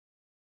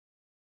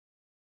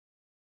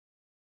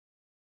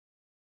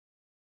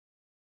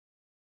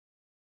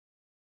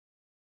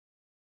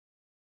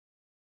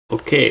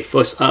Okay,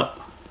 first up,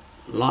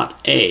 Lot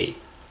A,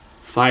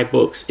 5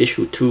 books,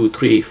 issue 2,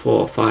 3,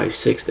 4, 5,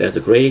 6. There's a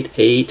grade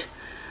 8.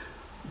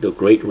 The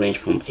grade range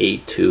from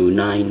 8 to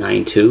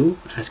 992.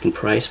 Asking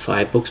price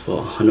 5 books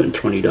for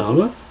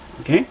 $120.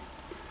 Okay.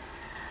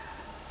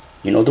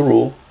 You know the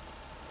rule.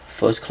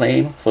 First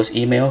claim, first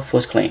email,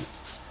 first claim.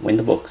 Win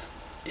the books.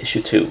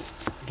 Issue 2.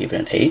 Give it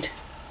an 8.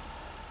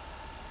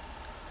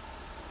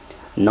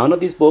 None of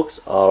these books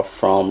are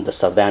from the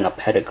Savannah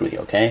pedigree,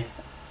 okay?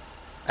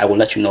 I will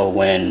let you know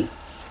when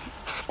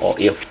or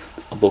if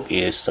a book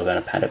is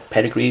Savannah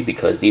pedigree,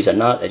 because these are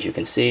not, as you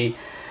can see,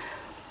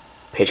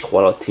 page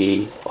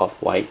quality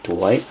of white to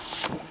white.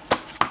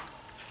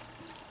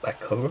 Back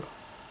cover,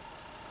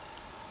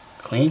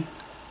 clean.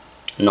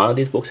 None of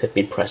these books have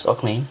been pressed or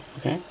cleaned,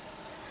 okay?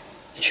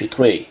 Issue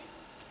 3.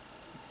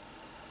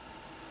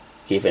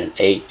 Give it an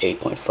 8,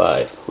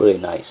 8.5. Really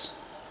nice.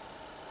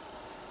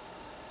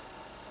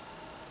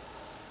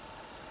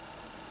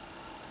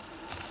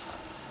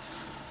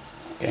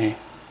 Okay,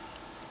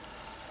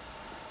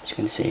 as you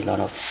can see, a lot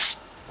of,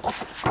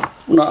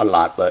 not a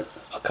lot, but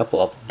a couple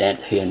of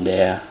dents here and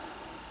there.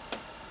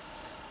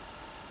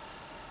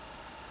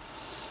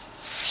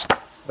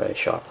 Very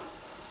sharp.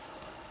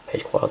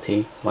 Page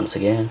quality, once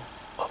again,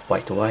 of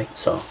white to white.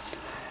 So,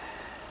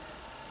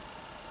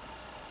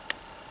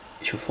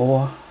 issue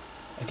 4,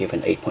 I give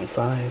an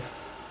 8.5.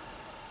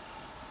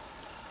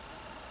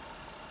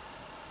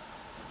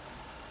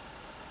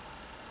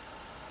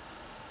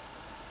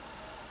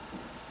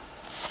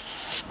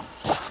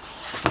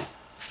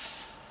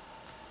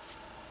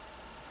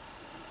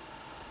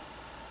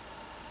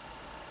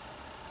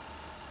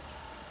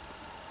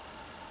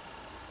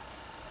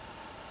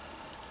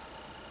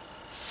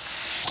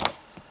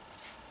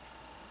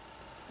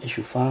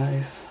 Issue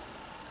 5,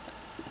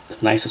 the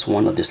nicest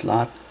one of this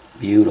lot.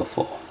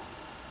 Beautiful.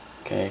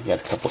 Okay, got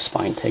a couple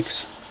spine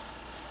ticks.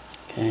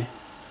 Okay,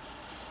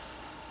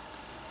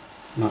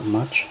 not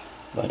much,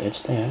 but it's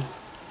there.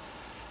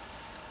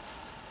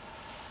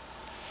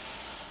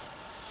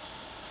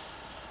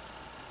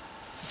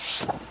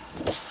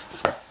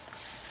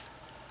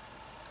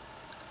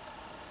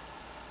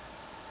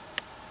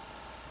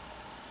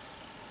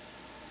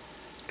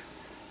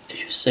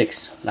 Issue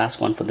 6, last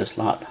one for this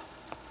lot.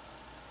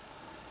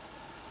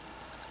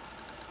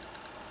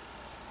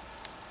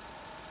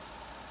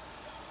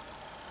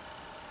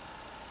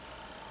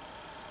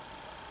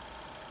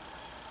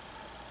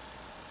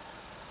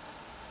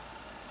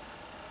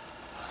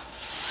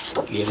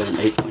 Give it an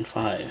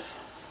 8.5.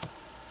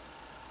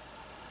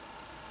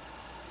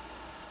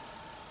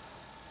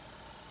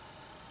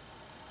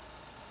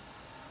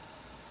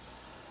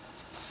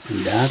 And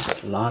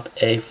that's lot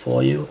A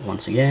for you.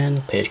 Once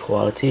again, page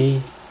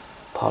quality,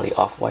 poly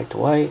off white to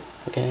white.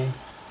 Okay.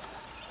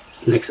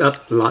 Next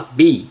up, lot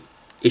B,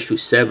 issue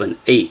 7,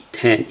 8,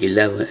 10,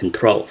 11, and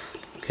 12.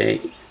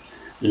 Okay.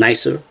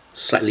 Nicer,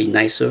 slightly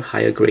nicer,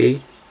 higher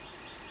grade.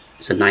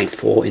 It's a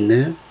 9.4 in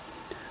there.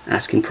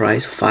 Asking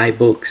price 5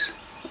 books.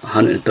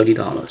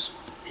 $130.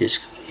 Here's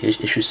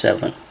issue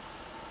 7.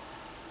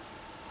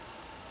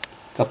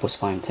 Couple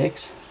spine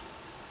ticks.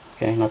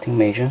 Okay, nothing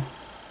major,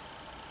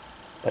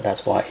 but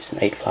that's why it's an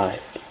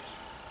 8.5.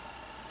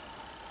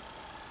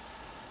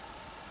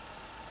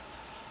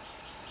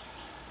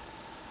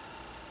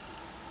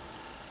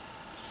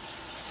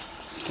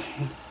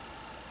 Okay.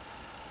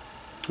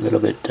 A little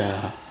bit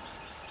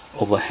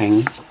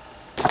overhang,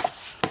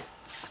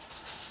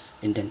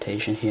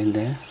 indentation here and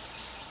there.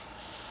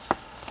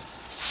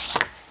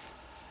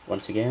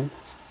 Once again,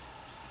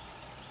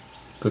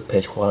 good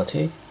page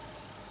quality.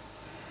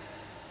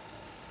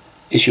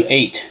 Issue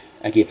 8,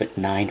 I give it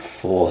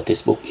 9.4.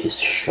 This book is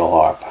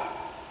sharp.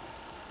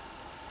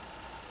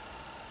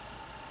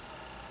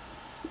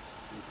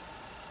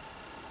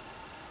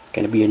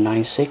 Can it be a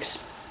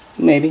 9.6?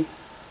 Maybe.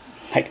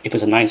 Heck, if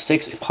it's a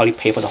 9.6, it probably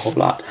pay for the whole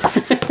lot.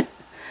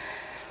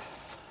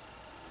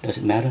 Does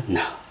it matter?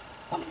 No.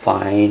 I'm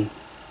fine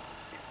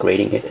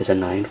grading it as a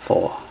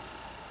 9.4.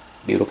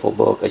 Beautiful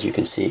book, as you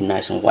can see,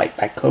 nice and white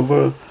back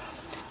cover,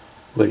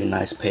 really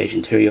nice page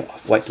interior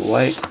of white to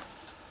white.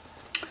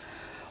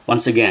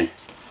 Once again,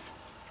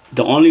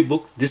 the only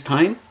book this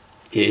time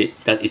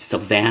that is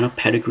Savannah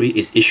pedigree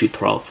is issue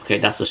 12. Okay,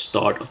 that's the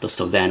start of the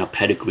Savannah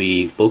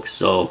pedigree book.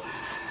 So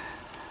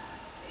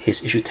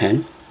here's issue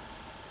 10.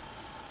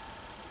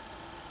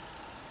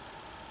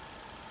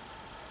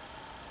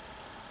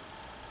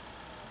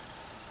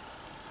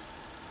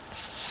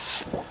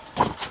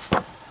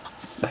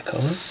 Back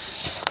cover.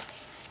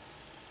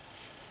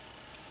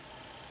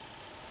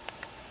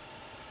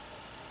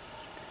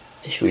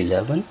 Issue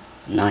 11,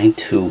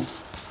 9.2.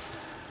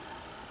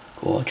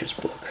 Gorgeous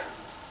book.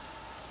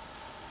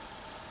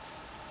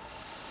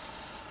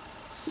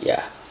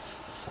 Yeah.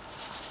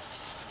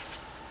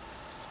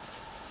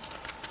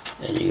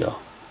 There you go.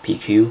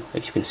 PQ,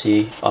 as you can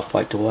see, off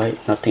white to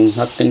white.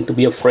 Nothing to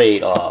be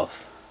afraid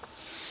of.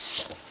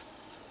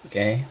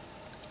 Okay.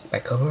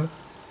 Back cover.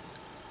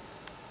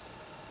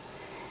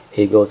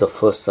 Here goes the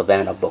first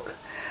Savannah book.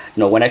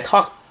 You know, when I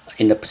talk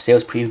in the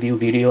sales preview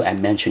video, I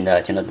mentioned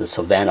that, you know, the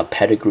Savannah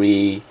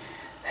pedigree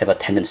have a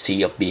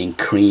tendency of being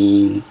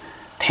cream,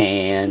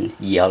 tan,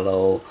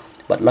 yellow,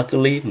 but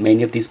luckily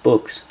many of these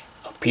books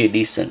are pretty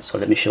decent. So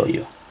let me show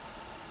you.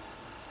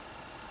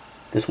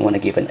 This one I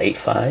give an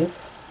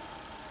 8.5.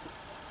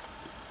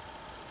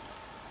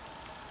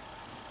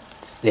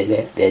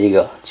 There you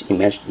go.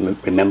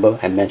 Remember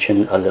I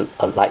mentioned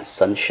a light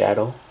sun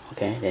shadow?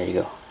 Okay, there you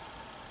go.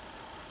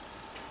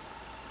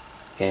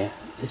 Okay,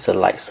 it's a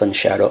light sun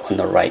shadow on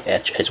the right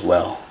edge as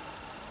well.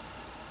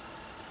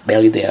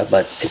 Barely there,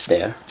 but it's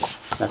there.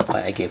 That's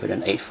why I gave it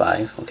an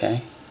 8.5.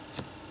 Okay,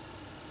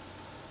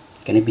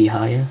 can it be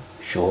higher?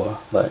 Sure,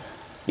 but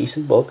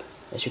decent book,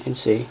 as you can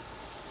see.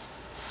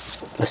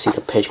 Let's see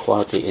the page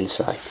quality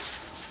inside.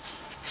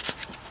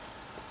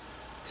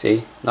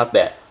 See, not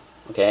bad.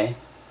 Okay,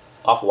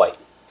 off-white.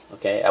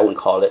 Okay, I wouldn't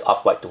call it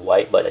off-white to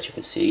white, but as you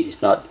can see,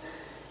 it's not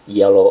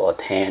yellow or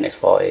tan as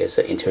far as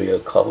the interior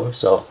cover.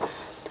 So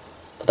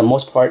for the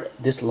most part,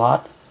 this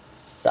lot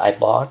that I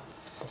bought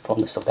from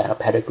the Savannah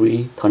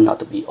pedigree turned out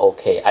to be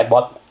okay. I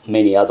bought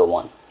many other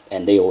ones,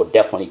 and they were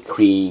definitely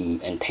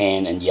cream and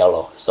tan and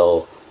yellow.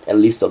 So at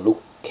least the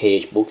Luke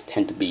Cage books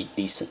tend to be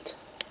decent.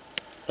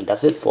 And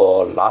that's it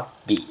for lot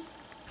B.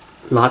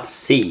 Lot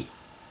C,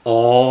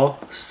 all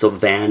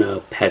Savannah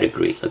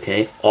pedigrees,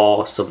 okay?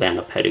 All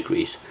Savannah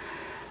pedigrees.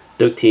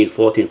 13,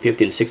 14,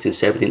 15, 16,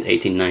 17,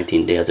 18,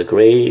 19. There's a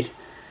grade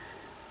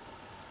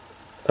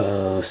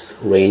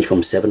range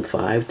from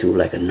 7.5 to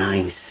like a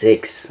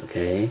 9.6,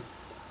 okay?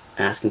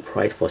 Asking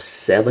price for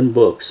 7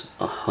 books,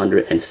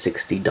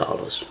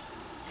 $160.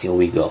 Here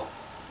we go.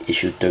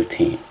 Issue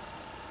 13.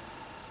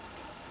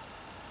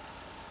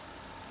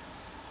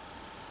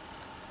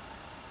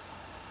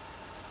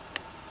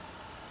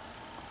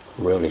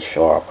 Really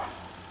sharp.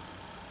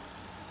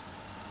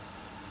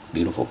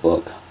 Beautiful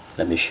book.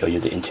 Let me show you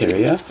the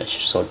interior. Let's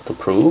just sort to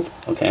prove.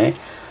 Okay,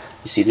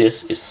 you see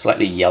this is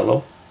slightly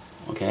yellow.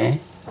 Okay,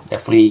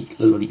 definitely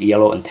a little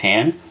yellow and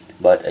tan,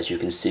 but as you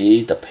can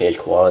see, the page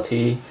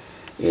quality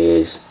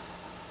is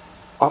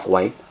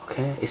off-white.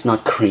 Okay, it's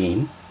not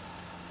cream.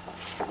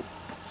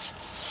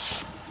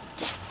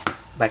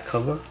 Back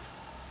cover.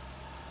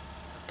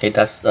 Okay,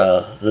 that's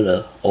a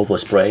little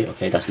overspray.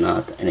 Okay, that's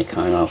not any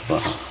kind of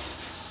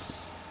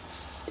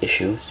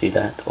issue. See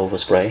that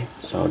overspray?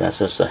 So that's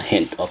just a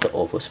hint of the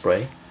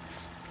overspray.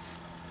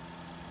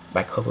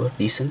 Back cover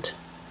decent.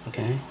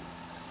 Okay,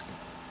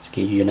 just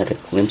give you another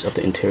glimpse of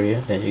the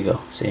interior. There you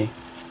go. See,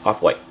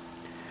 off-white.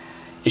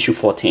 Issue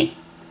 14.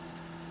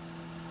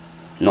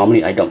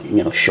 Normally I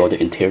don't show the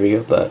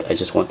interior, but I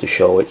just want to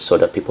show it so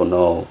that people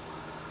know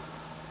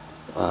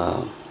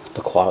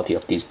the quality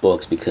of these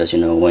books, because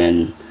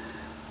when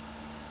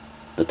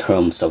the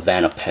term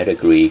Savannah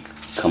pedigree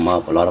come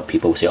up, a lot of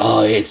people say,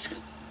 oh, it's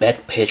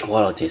bad page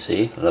quality.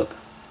 See, look,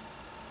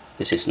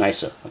 this is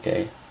nicer.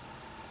 Okay,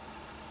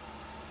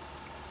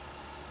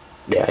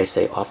 there I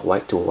say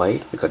off-white to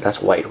white, because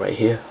that's white right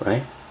here,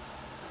 right?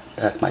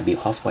 That might be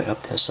off-white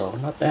up there, so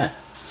not bad.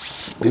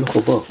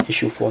 Beautiful book.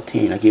 Issue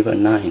 14, I give it a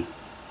 9.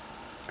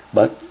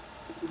 But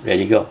there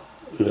you go,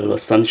 a little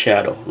sun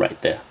shadow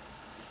right there.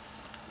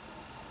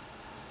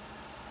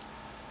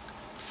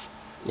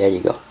 There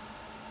you go.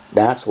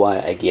 That's why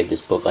I gave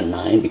this book a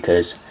 9,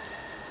 because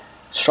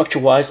structure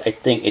wise I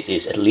think it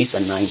is at least a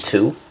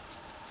 9.2,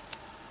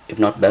 if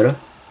not better,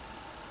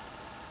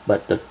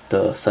 but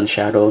the sun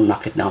shadow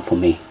knocked it down for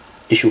me.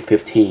 Issue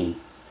 15,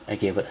 I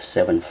gave it a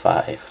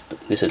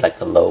 7.5. This is like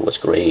the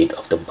lowest grade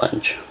of the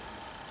bunch.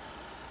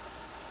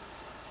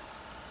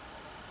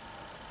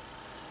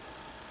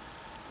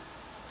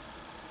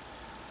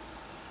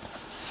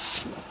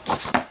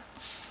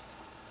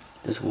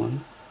 This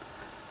one,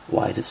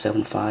 why is it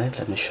 7.5?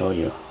 Let me show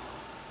you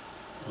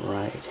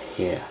right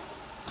here.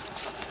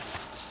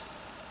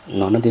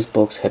 None of these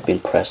books have been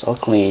pressed or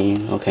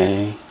cleaned.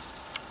 Okay,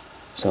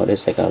 so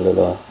there's like a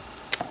little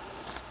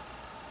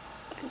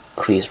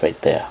crease right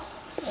there.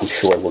 I'm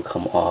sure it will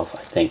come off,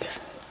 I think.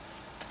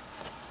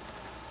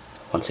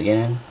 Once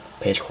again,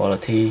 page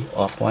quality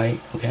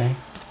off-white. Okay,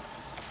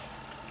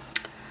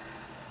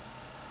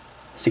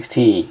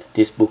 16.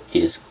 This book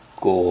is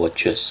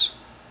gorgeous.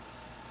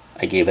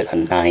 I gave it a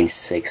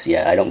 9.6.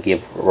 Yeah, I don't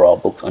give raw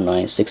books a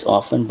 9.6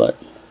 often,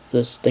 but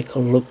let's take a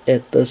look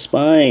at the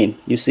spine.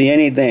 You see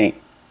anything?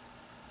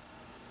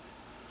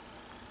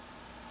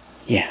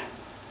 Yeah.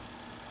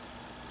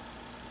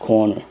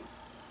 Corner.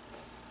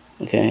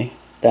 Okay,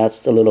 that's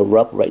the little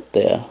rub right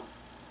there.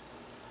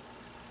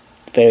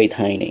 Very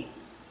tiny.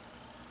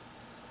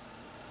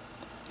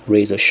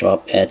 Razor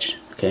sharp edge.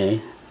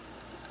 Okay.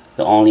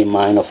 The only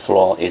minor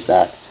flaw is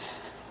that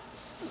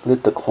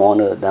with the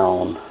corner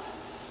down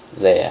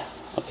there.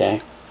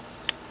 Okay,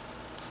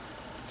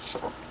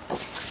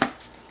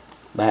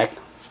 back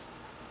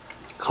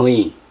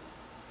clean,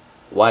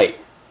 white.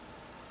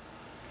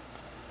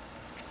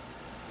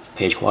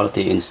 Page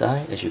quality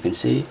inside, as you can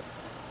see,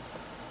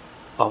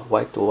 off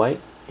white to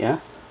white. Yeah,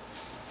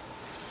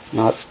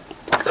 not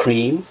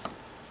cream.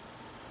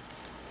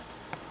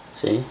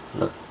 See,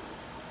 look.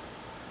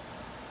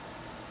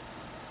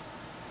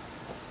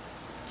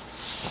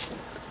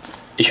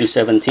 Issue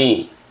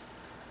 17.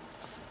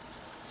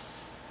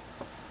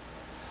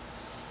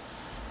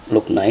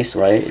 nice,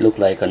 right? It looked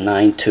like a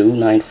 9.2,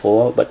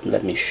 9.4, but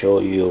let me show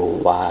you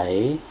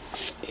why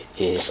it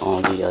is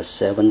only a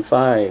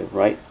 7.5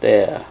 right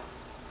there.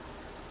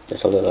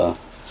 There's a little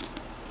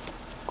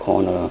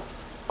corner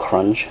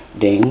crunch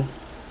ding.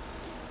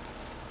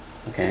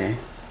 Okay.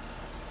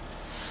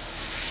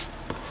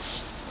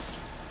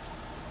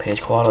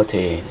 Page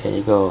quality, there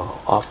you go.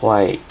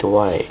 Off-white to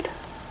white.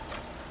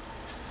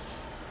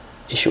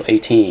 Issue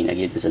 18, I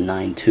give this a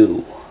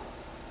 9.2.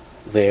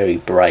 Very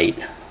bright.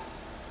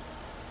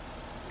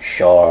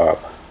 Sharp.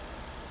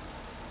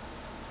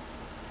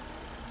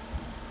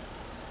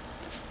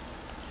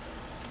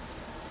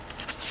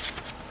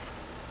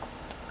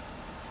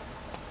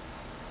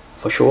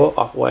 For sure,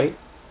 off-white.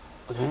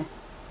 Okay.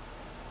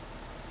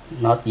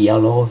 Not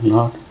yellow,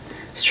 not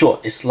sure.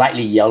 It's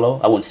slightly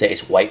yellow. I wouldn't say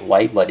it's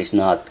white, but it's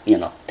not, you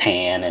know,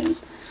 tan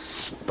and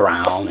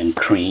brown and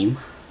cream.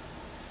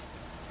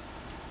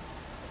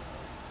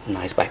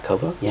 Nice back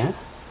cover, yeah.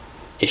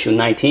 Issue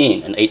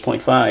 19, an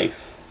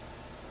 8.5.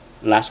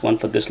 Last one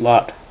for this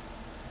lot.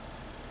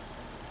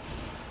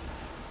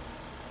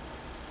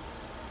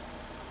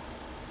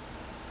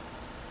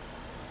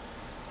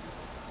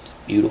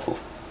 Beautiful.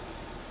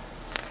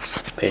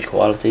 Page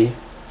quality,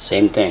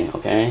 same thing,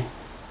 okay?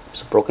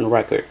 It's a broken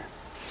record.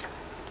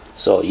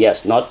 So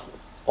yes, not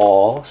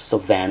all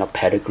Savannah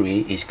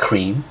pedigree is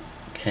cream.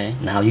 Okay,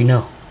 now you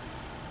know.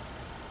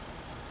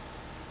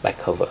 Back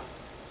cover.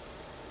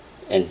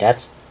 And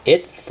that's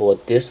it for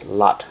this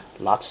lot,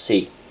 lot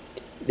C.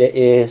 There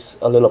is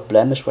a little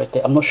blemish right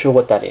there. I'm not sure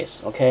what that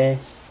is, okay?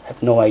 I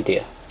have no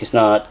idea. It's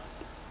not,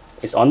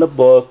 it's on the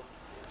book.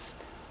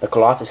 The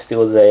gloss is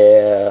still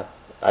there.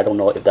 I don't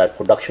know if that's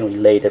production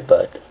related,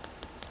 but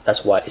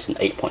that's why it's an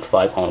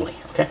 8.5 only,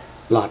 okay?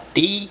 Lot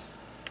D,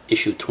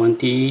 issue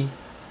 20,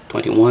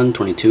 21,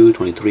 22,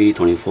 23,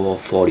 24,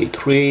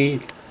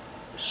 43.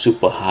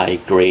 Super high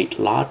grade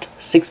lot.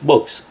 6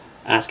 books.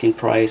 Asking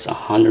price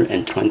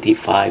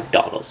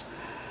 $125.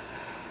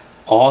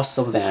 All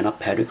Savannah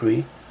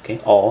pedigree. Okay,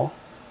 all.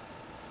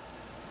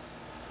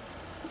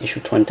 Issue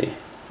 20.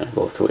 I'll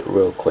go through it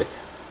real quick.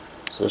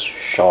 So it's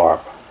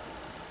sharp.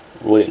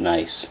 Really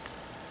nice.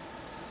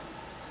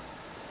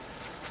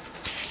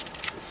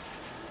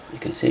 You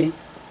can see.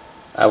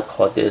 I'll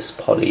call this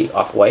probably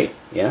off-white,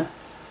 yeah,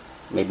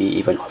 maybe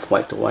even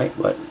off-white to white,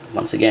 but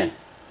once again,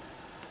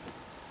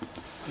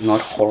 not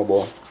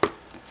horrible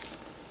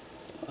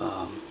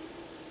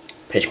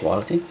page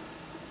quality.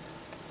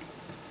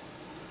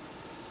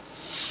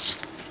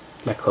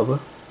 Back cover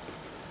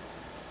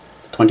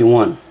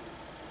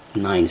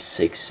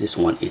 21.96. This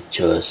one is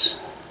just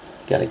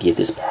gotta give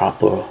this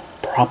proper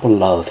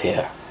love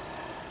here.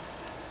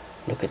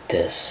 Look at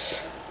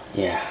this,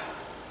 yeah.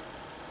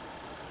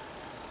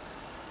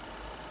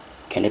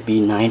 Can it be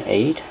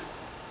 9.8?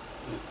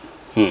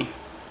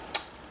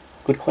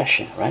 Good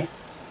question, right?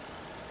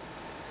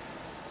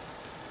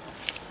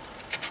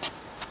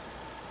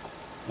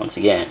 Once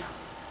again,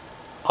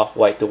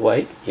 off-white to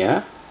white,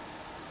 yeah?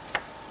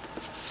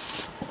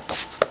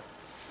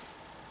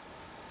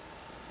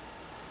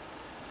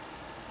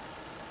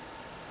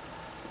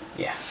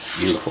 Yeah,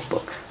 beautiful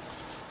book.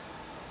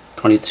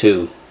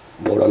 22,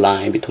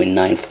 borderline between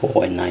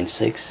 9.4 and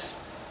 9.6.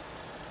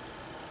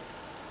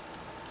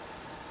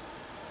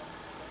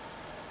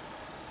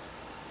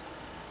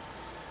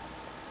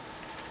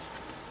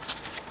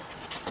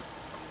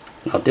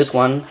 Now this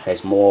one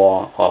has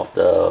more of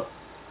the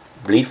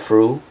bleed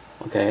through,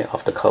 okay,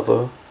 of the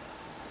cover.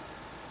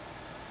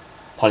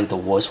 Probably the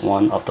worst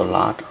one of the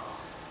lot,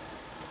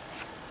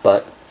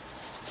 but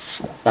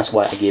that's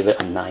why I give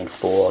it a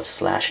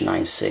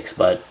 9.4/9.6.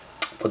 But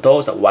for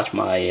those that watch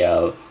my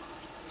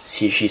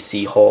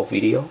CGC haul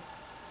video,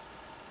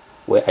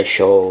 where I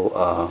show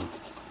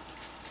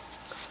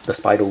the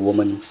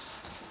Spider-Woman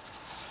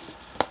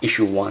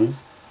issue 1,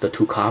 the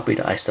 2 copy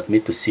that I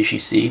submit to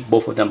CGC,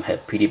 both of them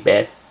have pretty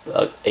bad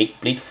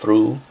 8 bleed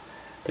through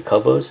the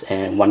covers,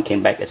 and one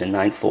came back as a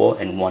 9.4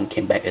 and one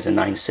came back as a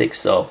 9.6.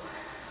 So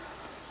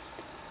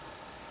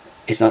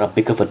it's not a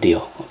big of a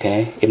deal,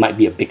 okay? It might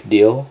be a big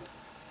deal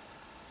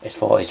as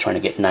far as trying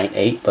to get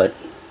 9.8, but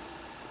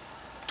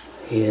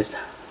here's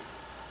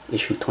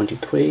issue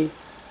 23,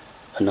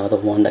 another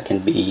one that can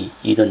be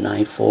either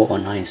 9.4 or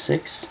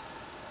 9.6.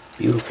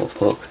 Beautiful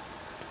book.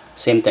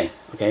 Same thing,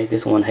 okay?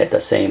 This one had the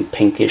same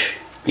pinkish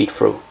bleed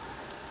through.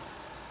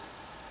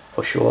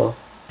 For sure,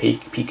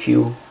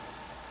 PQ,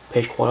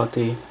 page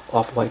quality,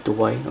 off-white to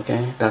white,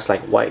 okay? That's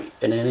like white,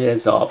 and then it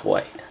is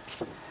off-white.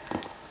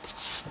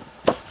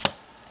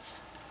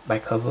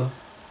 Back cover,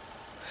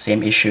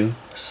 same issue,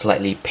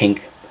 slightly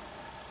pink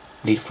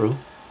bleed through,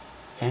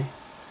 okay?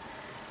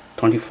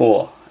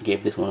 24, I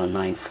gave this one a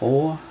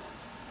 9.4.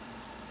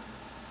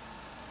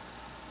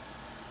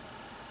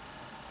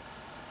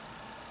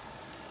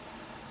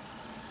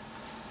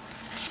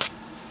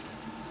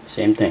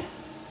 Same thing.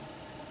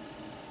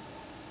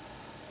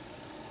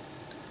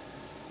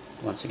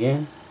 Once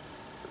again,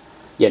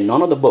 yeah,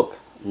 none of the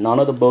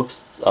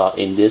books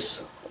in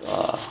this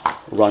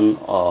run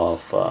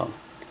of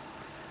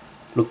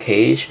Luke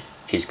Cage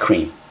is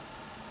cream,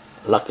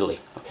 luckily,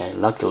 Okay,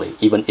 luckily,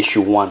 even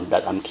issue 1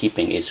 that I'm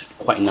keeping is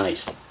quite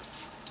nice.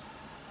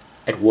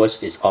 At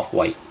worst, it's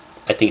off-white.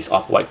 I think it's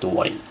off-white to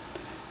white.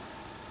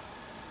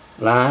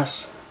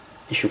 Last,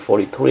 issue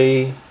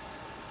 43,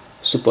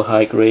 super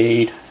high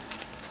grade.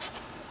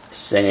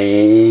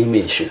 Same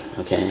issue,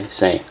 okay,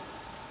 same.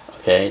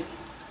 Okay,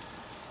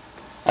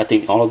 I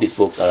think all of these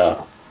books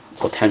are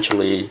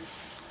potentially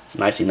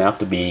nice enough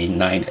to be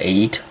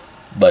 9.8,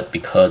 but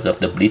because of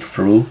the bleed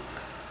through,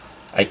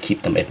 I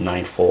keep them at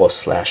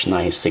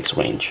 9.4/9.6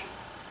 range.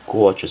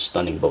 Gorgeous,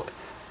 stunning book.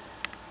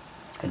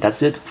 And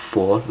that's it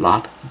for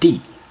lot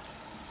D.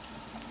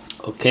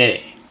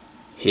 Okay,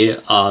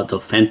 here are the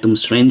Phantom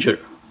Stranger.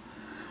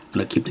 I'm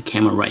gonna keep the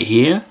camera right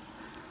here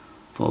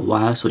for a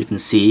while so you can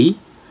see.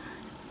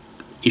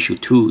 Issue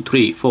 2,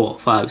 3, 4,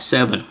 5,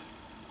 7.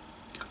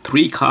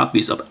 3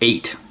 copies of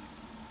 8.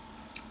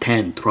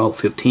 10, 12,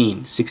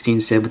 15, 16,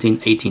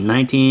 17, 18,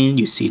 19.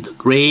 You see the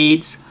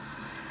grades,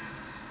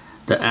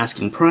 the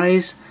asking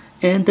price,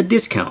 and the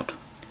discount.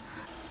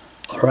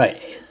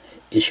 Alright,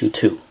 issue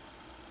 2.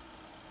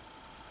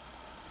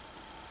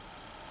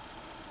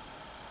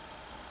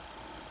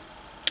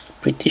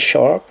 Pretty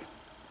sharp.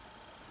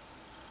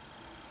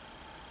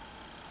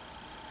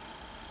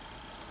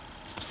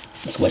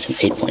 Let's watch an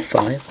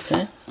 8.5,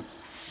 okay?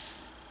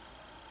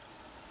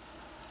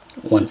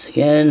 Once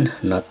again,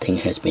 nothing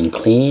has been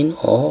cleaned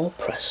or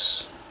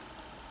pressed.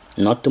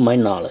 Not to my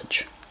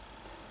knowledge.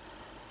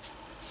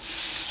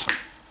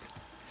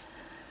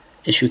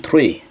 Issue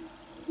 3.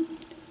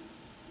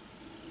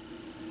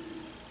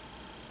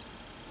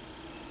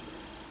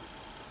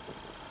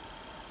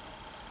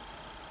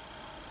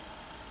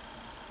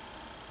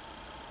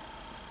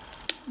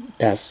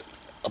 That's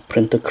a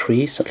printer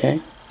crease,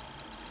 okay?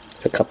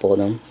 A couple of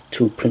them,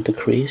 2 printer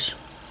crease.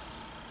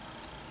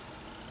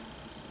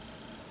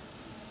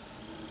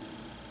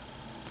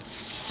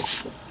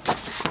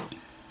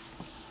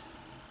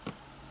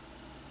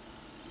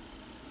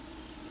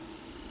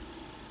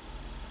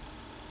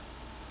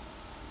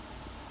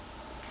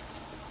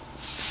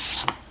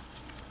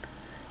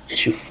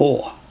 Issue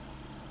 4.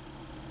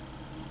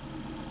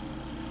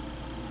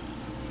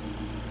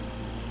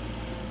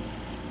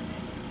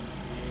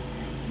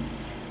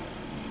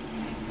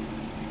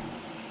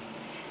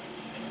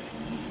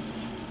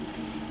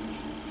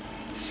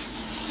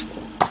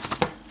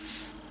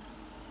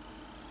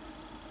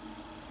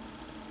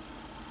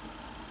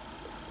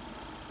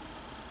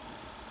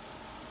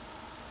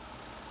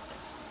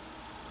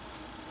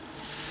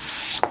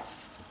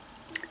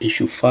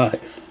 Issue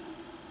 5.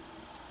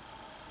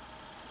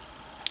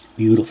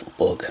 Beautiful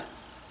book.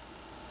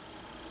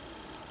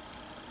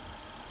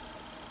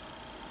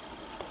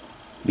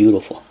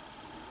 Beautiful.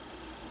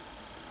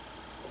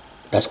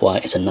 That's why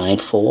it's a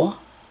 9.4.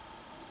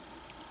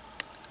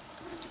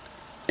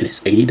 And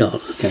it's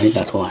 $80, okay?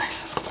 That's why.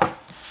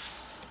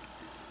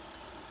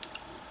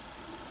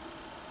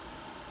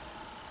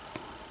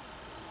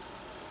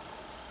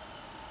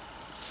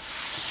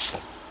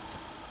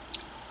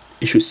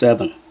 Issue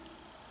 7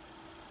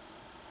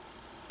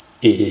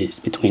 is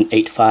between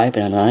 8.5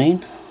 and a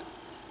 9.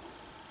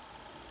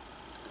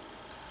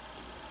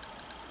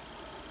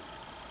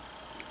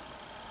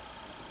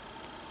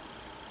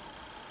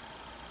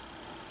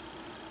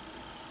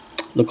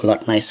 Look a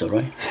lot nicer,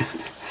 right?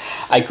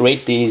 I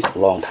graded these a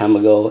long time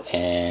ago,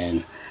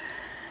 and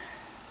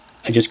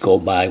I just go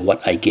by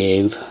what I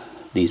gave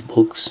these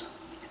books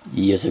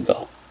years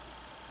ago.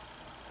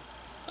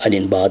 I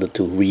didn't bother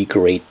to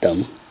regrade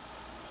them.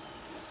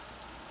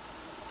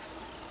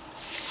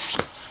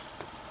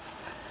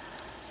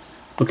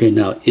 Okay,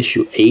 now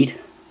issue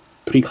 8,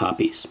 3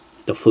 copies.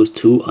 The first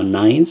 2 are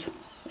 9s,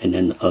 and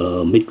then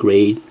a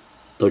mid-grade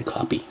 3rd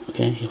copy.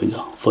 Okay, here we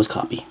go. First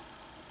copy.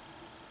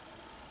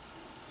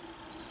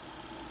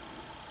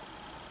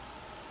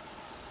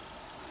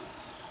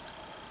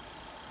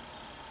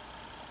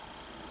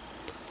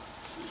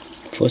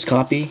 First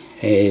copy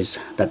is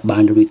that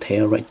bindery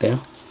tear right there.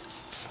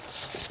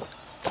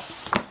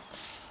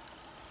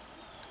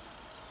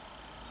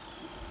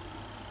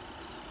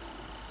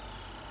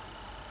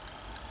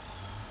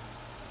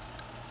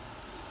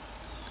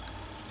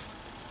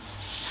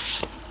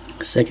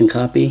 Second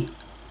copy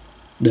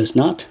does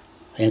not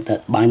have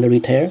that bindery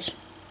tears.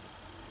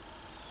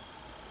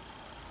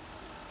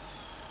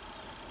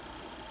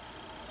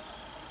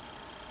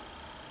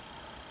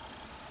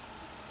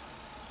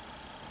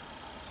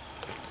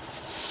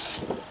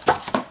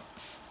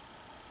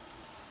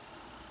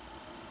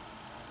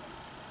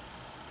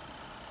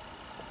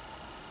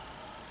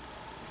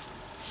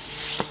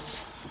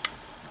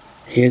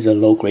 Here's a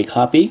low grade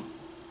copy.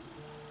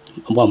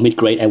 Well, mid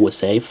grade I would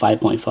say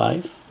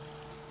 5.5.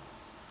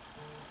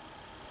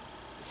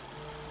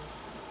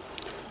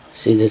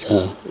 See, there's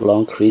a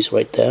long crease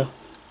right there.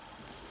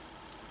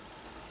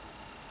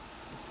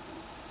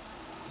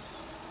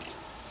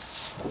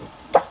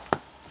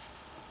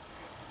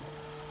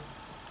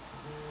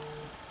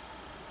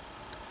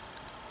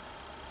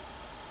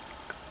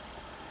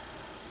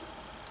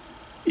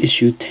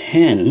 Issue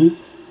 10,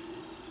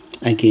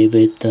 I gave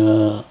it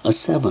a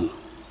 7.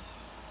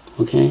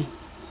 Okay,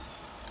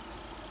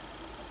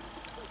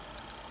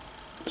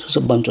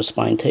 Just a bunch of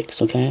spine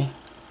ticks, okay?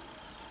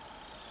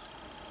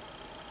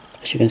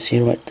 As you can see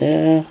right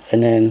there.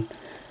 And then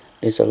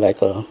there's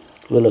like a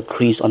little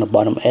crease on the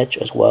bottom edge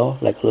as well,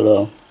 like a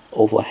little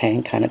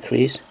overhang kind of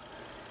crease.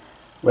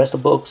 Rest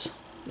of the books,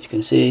 you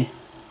can see,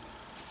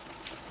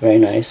 very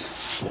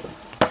nice.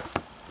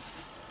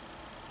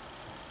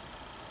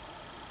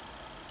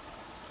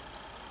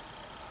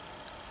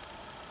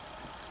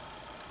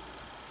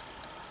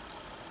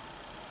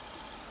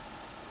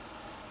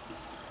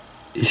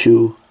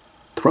 Issue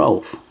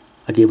 12,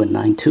 I gave a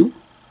 9.2.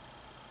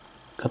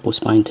 Couple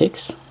spine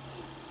ticks.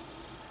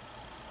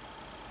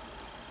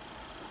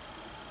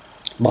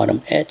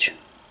 Bottom edge,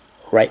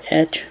 right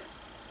edge,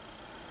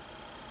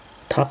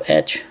 top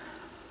edge,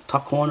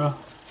 top corner,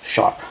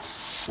 sharp.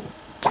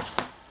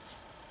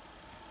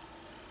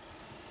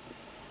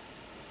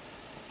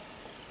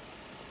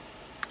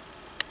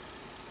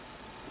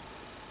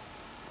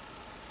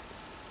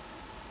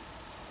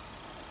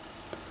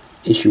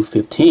 Issue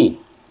 15,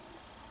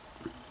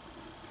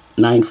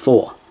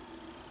 9.4.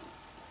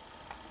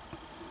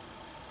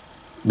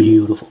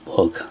 Beautiful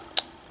book.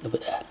 Look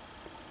at that.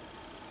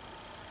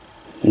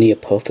 Near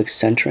perfect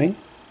centering.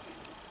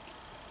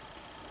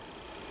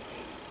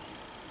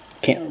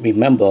 Can't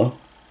remember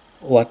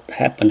what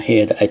happened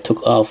here that I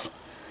took off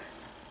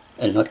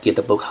and not give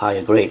the book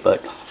higher grade, but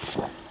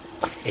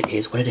it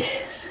is what it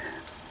is.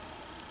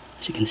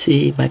 As you can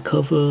see, back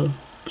cover,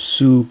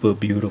 super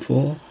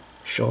beautiful,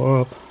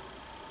 sharp.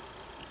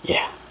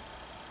 Yeah.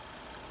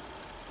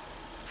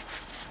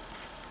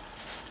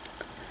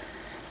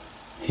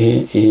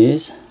 Here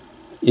is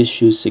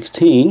issue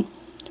 16.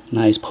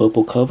 Nice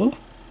purple cover.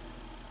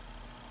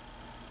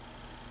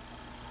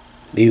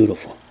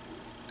 Beautiful.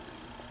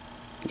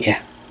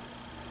 Yeah.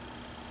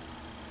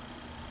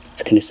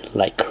 I think it's a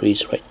light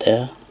crease right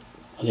there.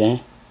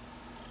 Okay.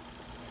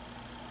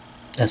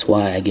 That's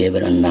why I gave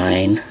it a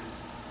 9.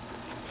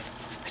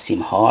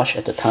 Seemed harsh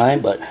at the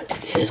time, but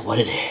it is what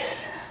it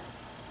is.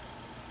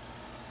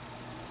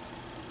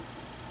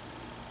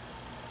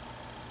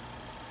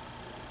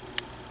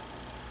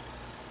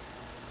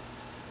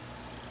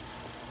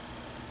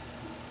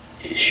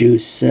 Issue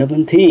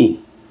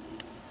 17,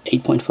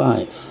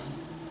 8.5.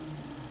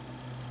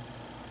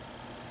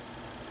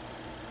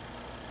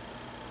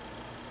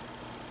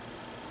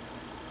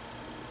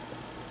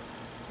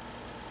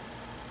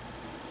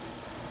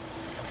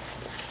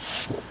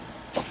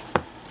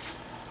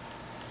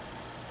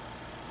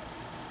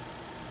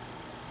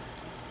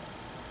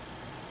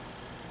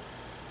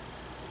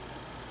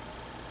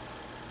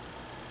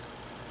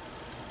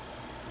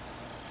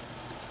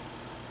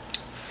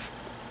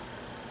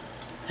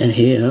 And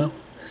here,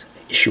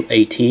 issue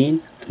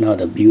 18,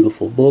 another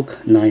beautiful book,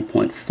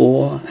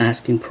 9.4,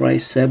 asking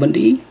price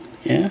 70.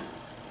 Yeah,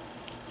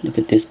 look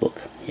at this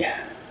book.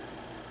 Yeah,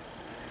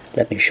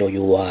 let me show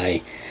you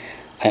why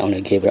I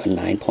only gave it a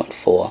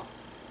 9.4.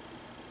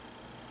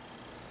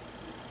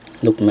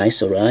 Look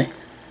nicer, right?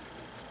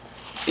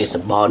 It's a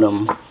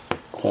bottom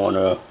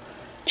corner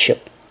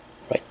chip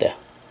right there.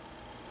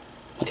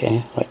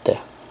 Okay, right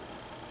there.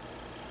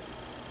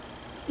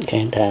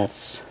 Okay,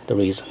 that's the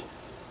reason.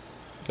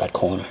 That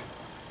corner.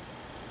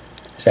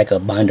 It's like a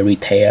bindery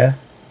tear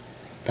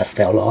that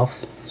fell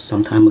off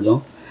some time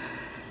ago.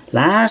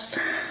 Last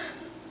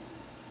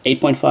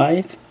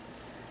 8.5.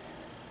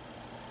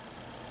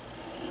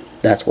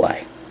 That's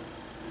why.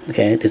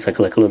 Okay, there's like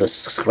a little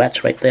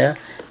scratch right there,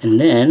 and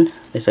then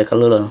there's like a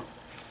little.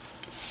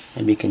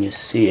 Maybe can you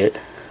see it?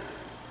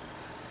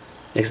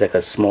 It's like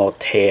a small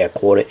tear,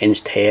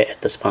 quarter-inch tear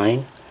at the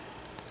spine.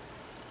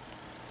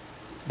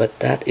 But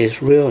that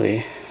is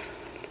really.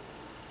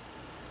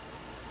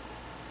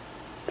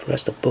 The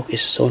rest of the book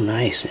is so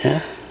nice,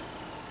 yeah?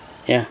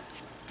 Yeah.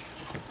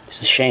 It's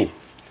a shame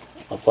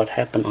of what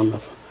happened on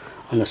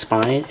the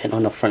spine and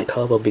on the front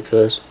cover,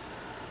 because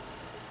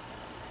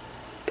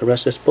the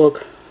rest of this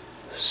book,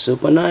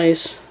 super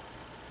nice.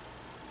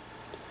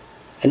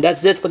 And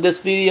that's it for this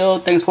video.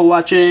 Thanks for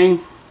watching.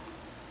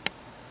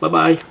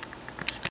 Bye-bye.